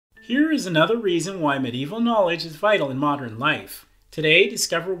Here is another reason why medieval knowledge is vital in modern life. Today,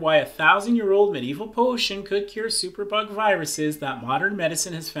 discover why a 1,000-year-old medieval potion could cure superbug viruses that modern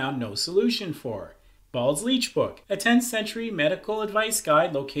medicine has found no solution for. Ball's Leechbook, a 10th century medical advice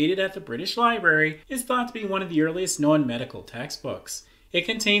guide located at the British Library, is thought to be one of the earliest known medical textbooks. It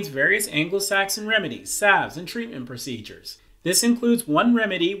contains various Anglo-Saxon remedies, salves, and treatment procedures. This includes one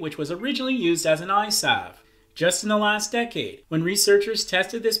remedy which was originally used as an eye salve. Just in the last decade, when researchers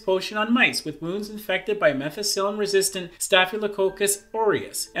tested this potion on mice with wounds infected by methicillin-resistant Staphylococcus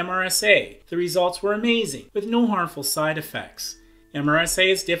aureus, MRSA, the results were amazing, with no harmful side effects.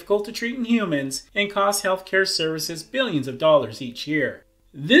 MRSA is difficult to treat in humans and costs healthcare services billions of dollars each year.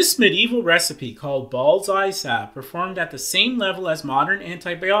 This medieval recipe called Ball's Eye Salve performed at the same level as modern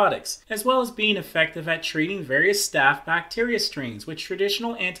antibiotics, as well as being effective at treating various staph bacteria strains which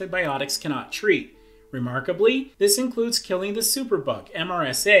traditional antibiotics cannot treat. Remarkably, this includes killing the superbug,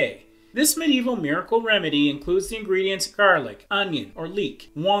 MRSA. This medieval miracle remedy includes the ingredients garlic, onion or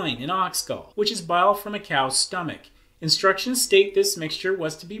leek, wine, and oxgall, which is bile from a cow's stomach. Instructions state this mixture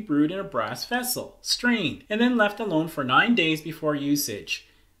was to be brewed in a brass vessel, strained, and then left alone for 9 days before usage.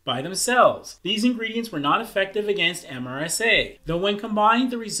 By themselves, these ingredients were not effective against MRSA, though when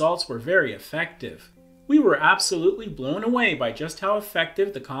combined the results were very effective. We were absolutely blown away by just how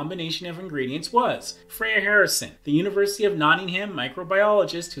effective the combination of ingredients was. Freya Harrison, the University of Nottingham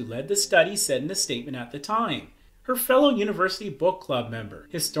microbiologist who led the study, said in a statement at the time. Her fellow University Book Club member,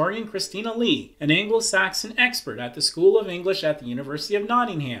 historian Christina Lee, an Anglo-Saxon expert at the School of English at the University of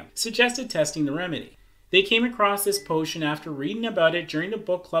Nottingham, suggested testing the remedy. They came across this potion after reading about it during the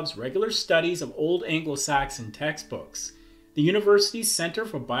book club's regular studies of old Anglo-Saxon textbooks. The university's Center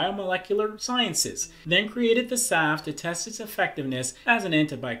for Biomolecular Sciences then created the salve to test its effectiveness as an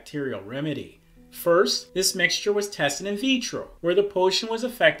antibacterial remedy. First, this mixture was tested in vitro, where the potion was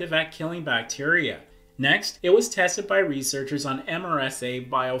effective at killing bacteria. Next, it was tested by researchers on MRSA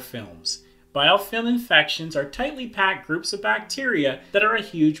biofilms. Biofilm infections are tightly packed groups of bacteria that are a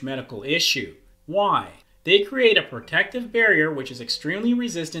huge medical issue. Why? They create a protective barrier which is extremely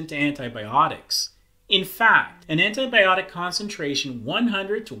resistant to antibiotics. In fact, an antibiotic concentration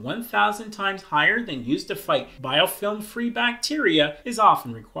 100 to 1,000 times higher than used to fight biofilm-free bacteria is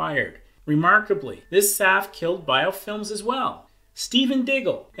often required. Remarkably, this salve killed biofilms as well. Stephen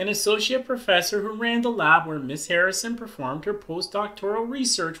Diggle, an associate professor who ran the lab where Miss Harrison performed her postdoctoral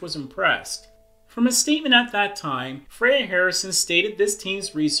research, was impressed. From a statement at that time, Freya Harrison stated this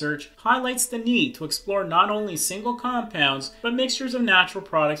team's research highlights the need to explore not only single compounds, but mixtures of natural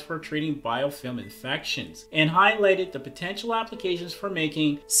products for treating biofilm infections, and highlighted the potential applications for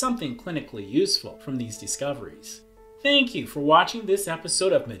making something clinically useful from these discoveries. Thank you for watching this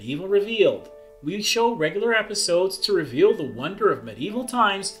episode of Medieval Revealed. We show regular episodes to reveal the wonder of medieval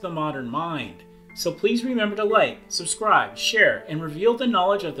times to the modern mind. So please remember to like, subscribe, share, and reveal the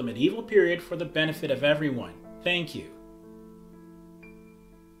knowledge of the medieval period for the benefit of everyone. Thank you.